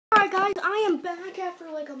Alright guys, I am back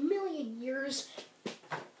after like a million years.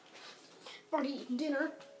 I've already eaten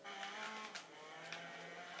dinner.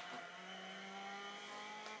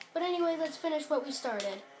 But anyway, let's finish what we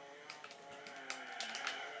started.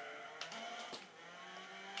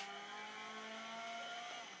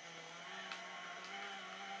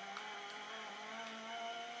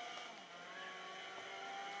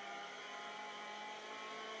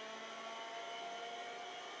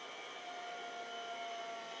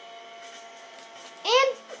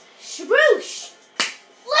 And shaboosh!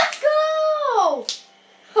 Let's go!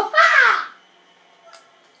 Ha-ha!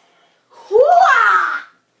 Hoo-ah!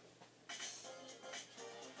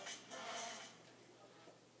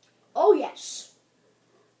 Oh yes.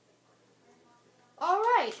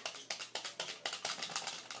 Alright.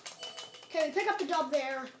 Okay, we pick up the dub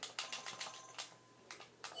there.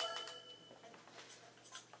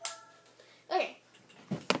 Okay.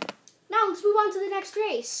 Now let's move on to the next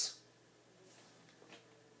race,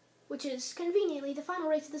 which is conveniently the final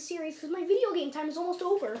race of the series because my video game time is almost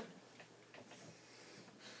over.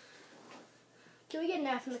 Can we get an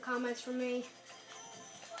F in the comments from me?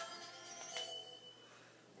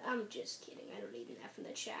 I'm just kidding. I don't need an F in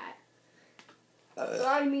the chat.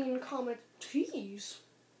 I mean comment, please.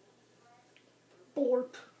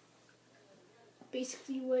 Borp.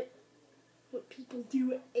 Basically what people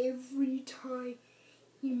do every time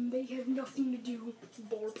they have nothing to do.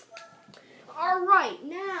 Borp. Alright,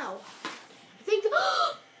 now, I think,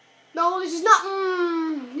 no, this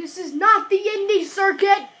is not the Indy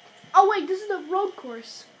circuit. Oh wait, this is the road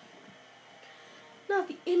course. Not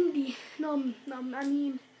the Indy, I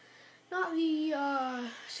mean, not the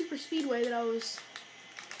super speedway that I was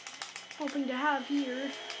hoping to have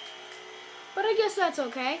here. But I guess that's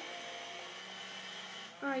okay.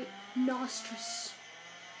 Alright, Nostrus.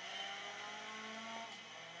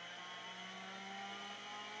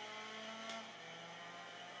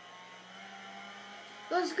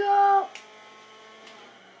 Let's go!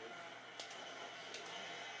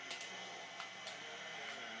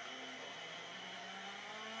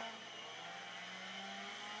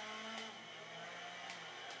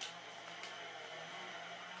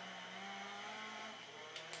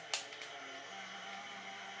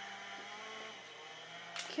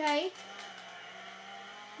 Okay.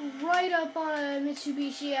 Right up on a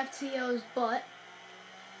Mitsubishi FTO's butt.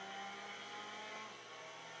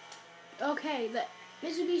 Okay, the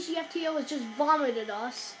Mitsubishi FTO has just vomited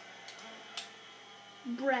us.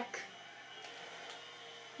 Breakfast.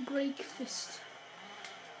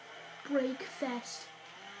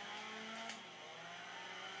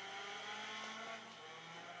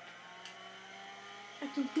 I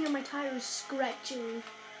can hear my tires scratching.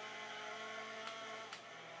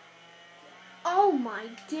 Oh my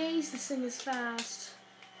days, this thing is fast.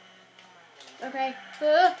 Okay.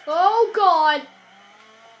 Oh god!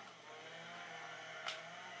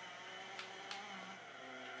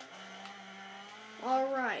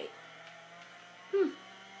 Alright. Boom.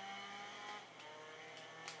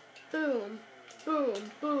 Boom.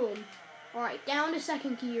 Boom. Alright, down to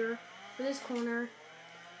second gear for this corner.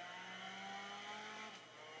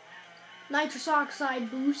 Nitrous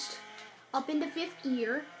oxide boost. Up into fifth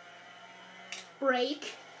gear.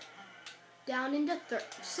 Brake. Down into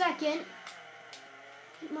second.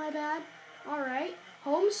 My bad. Alright.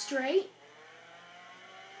 Home straight.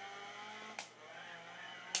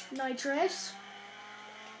 Nitrous.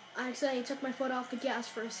 I accidentally took my foot off the gas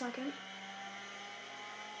for a second.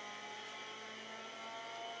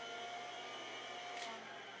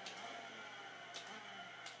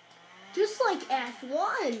 Just like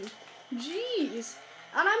F1. Jeez.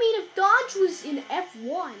 And I mean, if Dodge was in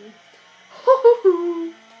F1,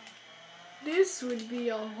 this would be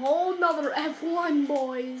a whole nother F1,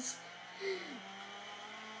 boys.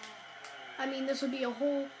 I mean, it would be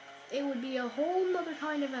a whole nother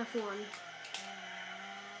kind of F1.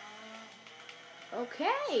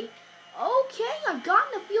 Okay, I've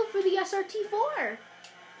gotten a feel for the SRT4.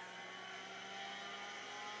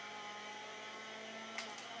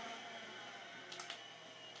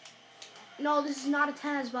 No, this is not a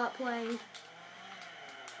tennis bot playing.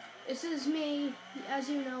 This is me, as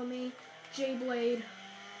you know me, J-Blade.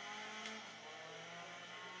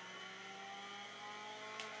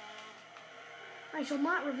 I shall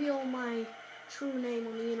not reveal my true name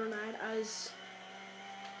on the internet, as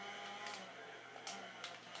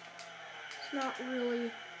it's not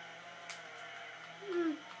really,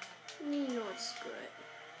 you know, it's good.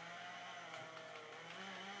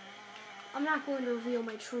 I'm not going to reveal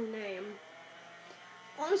my true name.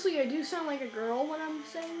 Honestly, I do sound like a girl when I'm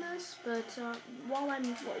saying this, but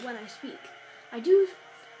when I speak, I do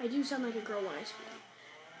sound like a girl when I speak.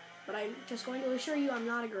 but I'm just going to assure you I'm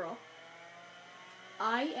not a girl.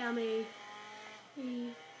 I am a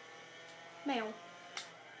male.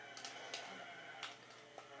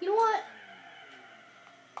 You know what?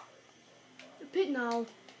 No.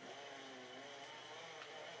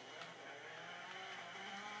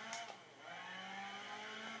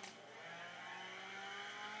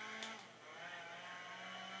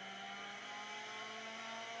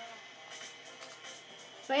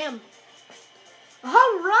 Bam. All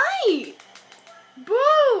right.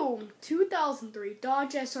 Boom. 2003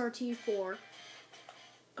 Dodge SRT4.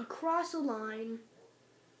 Across the line.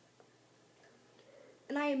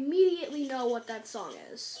 And I immediately know what that song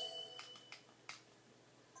is.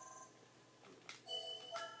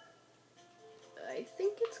 I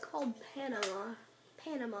think it's called Panama.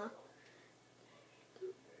 And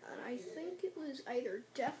I think it was either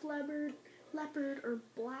Def Leppard or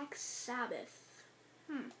Black Sabbath.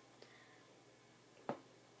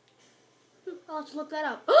 I'll have to look that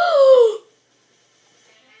up.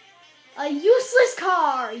 A useless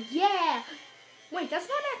car! Yeah! Wait, that's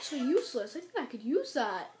not actually useless. I think I could use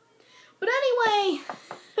that. But anyway.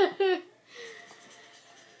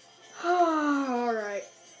 Alright.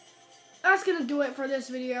 That's gonna do it for this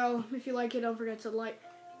video. If you like it, don't forget to like,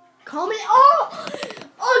 comment. Oh!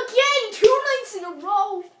 Again! 2 nights in a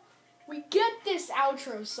row! We get this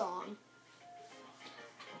outro song.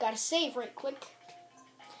 Gotta save right quick.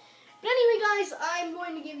 But anyway, guys, I'm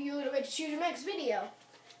going to give you a little bit to choose your next video.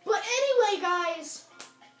 But anyway, guys.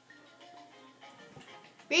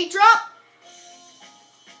 Beat drop!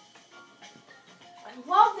 I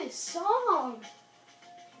love this song.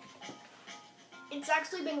 It's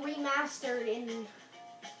actually been remastered in,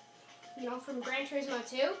 from Gran Turismo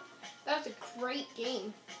 2. That was a great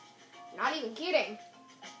game. Not even kidding.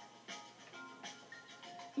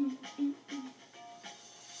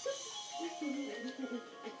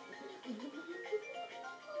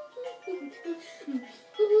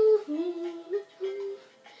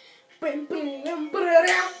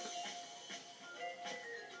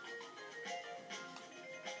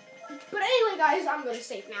 But anyway, guys, I'm going to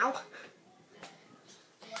save now.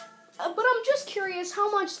 But I'm just curious,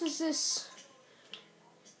 how much does this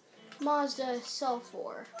Mazda sell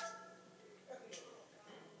for?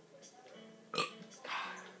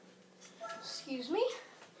 Excuse me.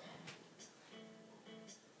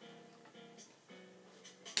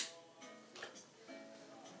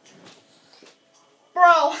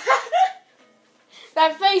 Bro,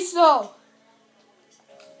 that face though.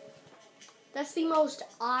 That's the most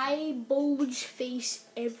eye bulge face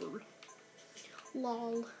ever.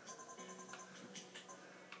 Lol.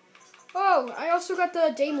 Oh, I also got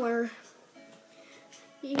the Daimler.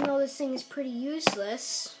 Even though this thing is pretty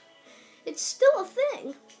useless, it's still a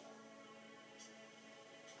thing.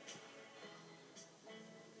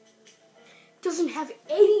 Doesn't have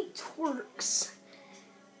any twerks.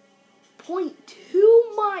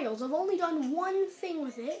 0.2 miles. I've only done one thing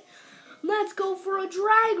with it. Let's go for a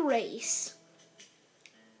drag race.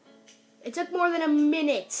 It took more than a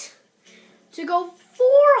minute to go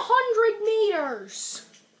 400 meters.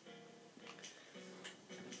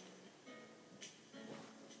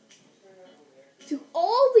 To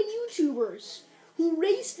all the YouTubers who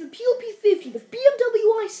raced the POP50, the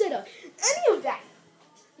BMW Isetta, any of that,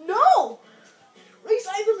 no! Race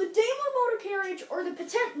either the Daimler motor carriage or the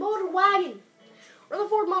Patent motor wagon or the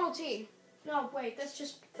Ford Model T. No, wait, that's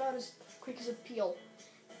just about as quick as a peel.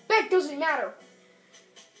 That doesn't matter.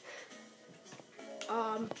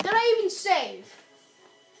 Did I even save?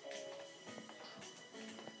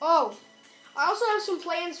 Oh, I also have some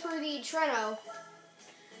plans for the Treno.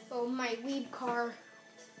 Oh, my weeb car.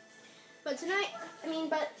 But now,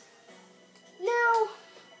 I'm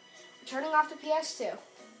turning off the PS2.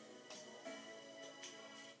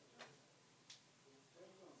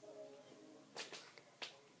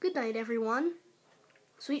 Good night, everyone.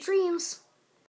 Sweet dreams.